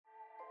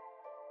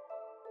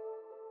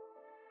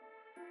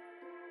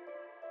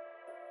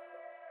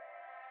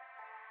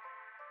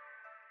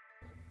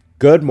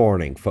Good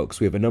morning, folks.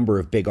 We have a number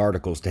of big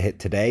articles to hit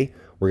today.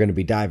 We're going to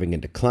be diving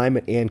into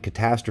climate and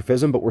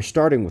catastrophism, but we're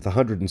starting with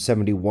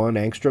 171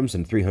 angstroms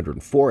and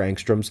 304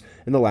 angstroms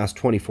in the last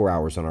 24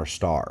 hours on our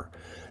star.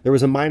 There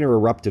was a minor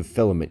eruptive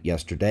filament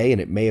yesterday,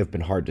 and it may have been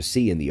hard to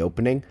see in the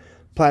opening.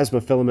 Plasma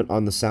filament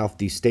on the south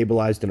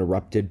destabilized and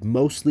erupted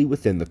mostly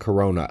within the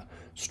corona.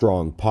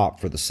 Strong pop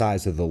for the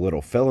size of the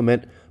little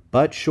filament,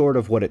 but short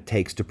of what it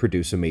takes to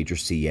produce a major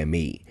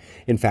CME.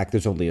 In fact,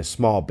 there's only a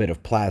small bit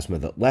of plasma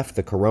that left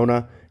the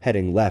corona,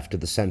 heading left to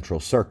the central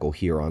circle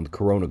here on the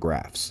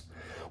coronagraphs.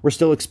 We're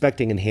still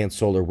expecting enhanced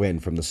solar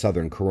wind from the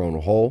southern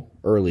coronal hole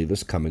early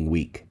this coming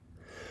week.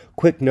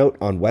 Quick note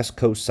on West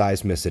Coast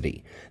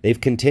seismicity.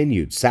 They've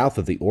continued south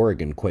of the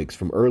Oregon quakes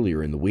from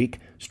earlier in the week,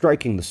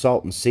 striking the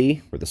Salton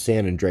Sea, where the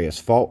San Andreas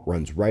Fault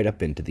runs right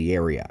up into the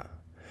area.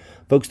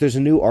 Folks, there's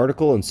a new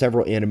article and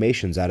several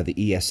animations out of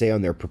the ESA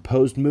on their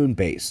proposed moon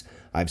base.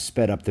 I've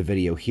sped up the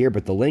video here,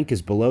 but the link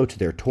is below to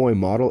their toy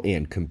model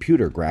and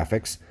computer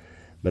graphics.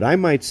 But I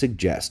might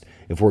suggest,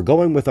 if we're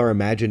going with our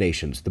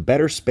imaginations, the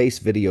better space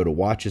video to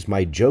watch is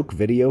my joke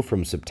video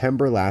from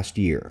September last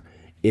year.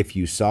 If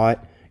you saw it,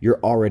 you're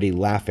already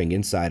laughing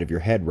inside of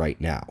your head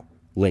right now.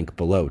 Link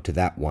below to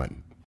that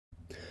one.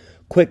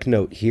 Quick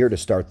note here to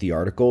start the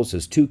articles,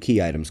 as two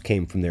key items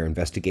came from their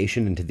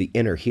investigation into the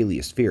inner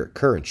heliospheric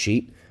current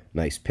sheet.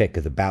 Nice pic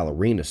of the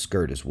ballerina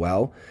skirt as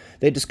well.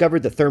 They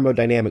discovered that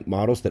thermodynamic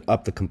models that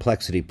up the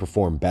complexity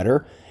perform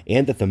better,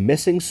 and that the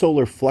missing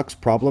solar flux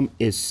problem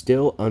is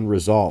still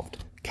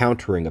unresolved,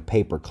 countering a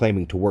paper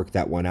claiming to work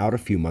that one out a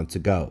few months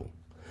ago.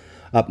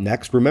 Up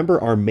next, remember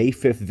our May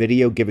 5th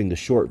video giving the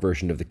short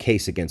version of the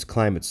case against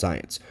climate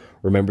science.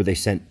 Remember they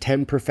sent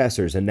 10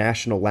 professors and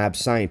national lab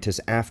scientists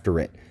after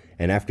it,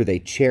 and after they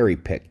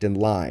cherry-picked and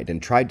lied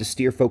and tried to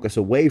steer focus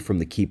away from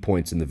the key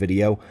points in the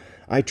video,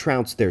 I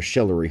trounced their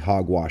shillery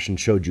hogwash and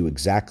showed you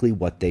exactly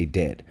what they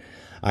did.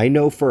 I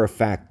know for a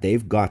fact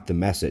they've got the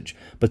message,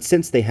 but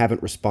since they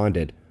haven't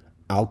responded,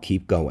 I'll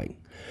keep going.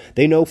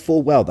 They know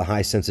full well the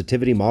high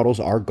sensitivity models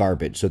are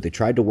garbage, so they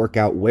tried to work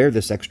out where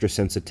this extra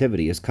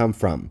sensitivity has come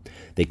from.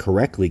 They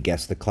correctly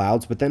guessed the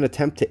clouds, but then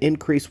attempt to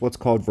increase what's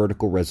called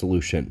vertical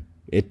resolution.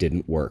 It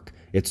didn't work.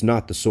 It's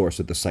not the source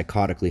of the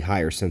psychotically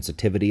higher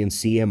sensitivity in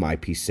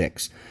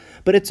CMIP6.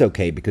 But it's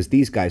okay because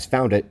these guys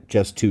found it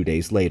just 2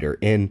 days later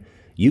in,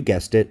 you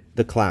guessed it,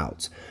 the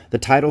clouds. The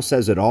title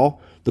says it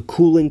all. The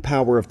cooling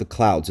power of the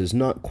clouds is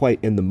not quite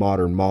in the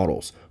modern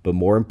models, but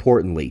more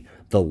importantly,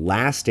 the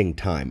lasting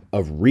time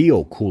of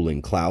real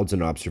cooling clouds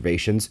and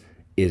observations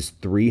is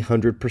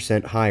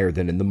 300% higher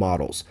than in the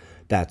models.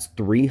 That's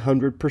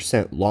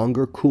 300%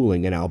 longer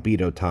cooling and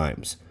albedo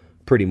times.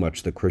 Pretty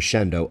much the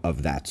crescendo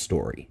of that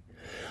story.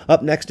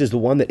 Up next is the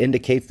one that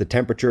indicates the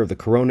temperature of the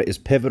corona is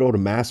pivotal to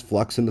mass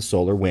flux in the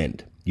solar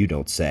wind. You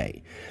don't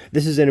say.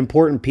 This is an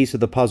important piece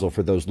of the puzzle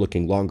for those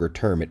looking longer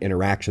term at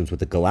interactions with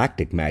the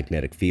galactic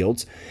magnetic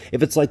fields.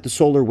 If it's like the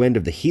solar wind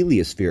of the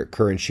heliospheric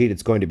current sheet,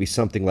 it's going to be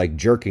something like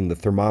jerking the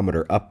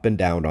thermometer up and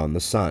down on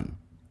the sun.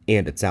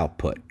 And its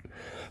output.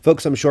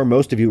 Folks, I'm sure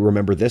most of you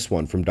remember this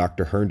one from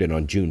Dr. Herndon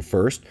on June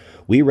 1st.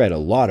 We read a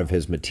lot of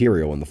his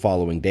material in the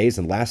following days,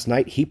 and last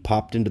night he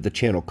popped into the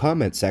channel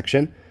comment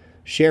section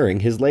sharing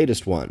his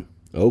latest one.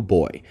 Oh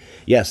boy.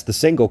 Yes, the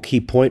single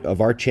key point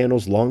of our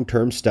channel's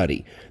long-term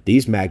study.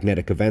 These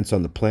magnetic events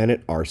on the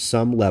planet are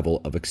some level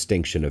of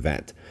extinction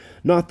event.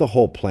 Not the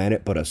whole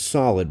planet, but a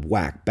solid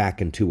whack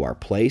back into our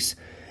place.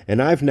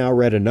 And I've now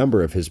read a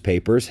number of his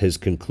papers. His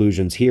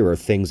conclusions here are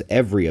things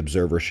every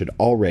observer should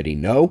already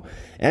know.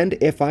 And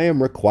if I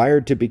am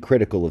required to be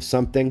critical of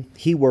something,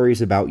 he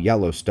worries about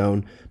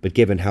Yellowstone, but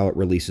given how it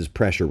releases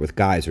pressure with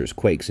geysers,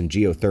 quakes, and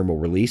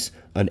geothermal release,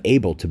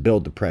 unable to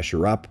build the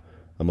pressure up,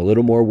 I'm a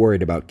little more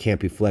worried about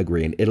Campi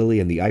Flegrei in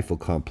Italy and the Eiffel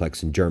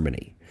Complex in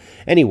Germany.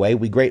 Anyway,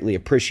 we greatly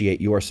appreciate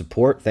your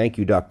support. Thank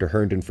you, Dr.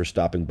 Herndon, for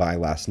stopping by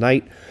last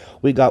night.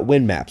 We got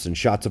wind maps and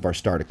shots of our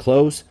star to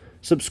close.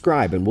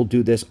 Subscribe, and we'll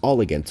do this all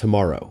again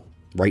tomorrow.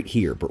 Right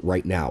here, but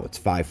right now, it's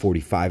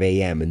 5:45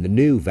 a.m. in the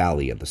new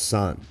Valley of the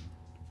Sun.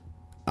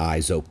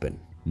 Eyes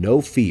open.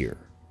 No fear.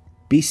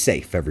 Be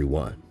safe,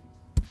 everyone.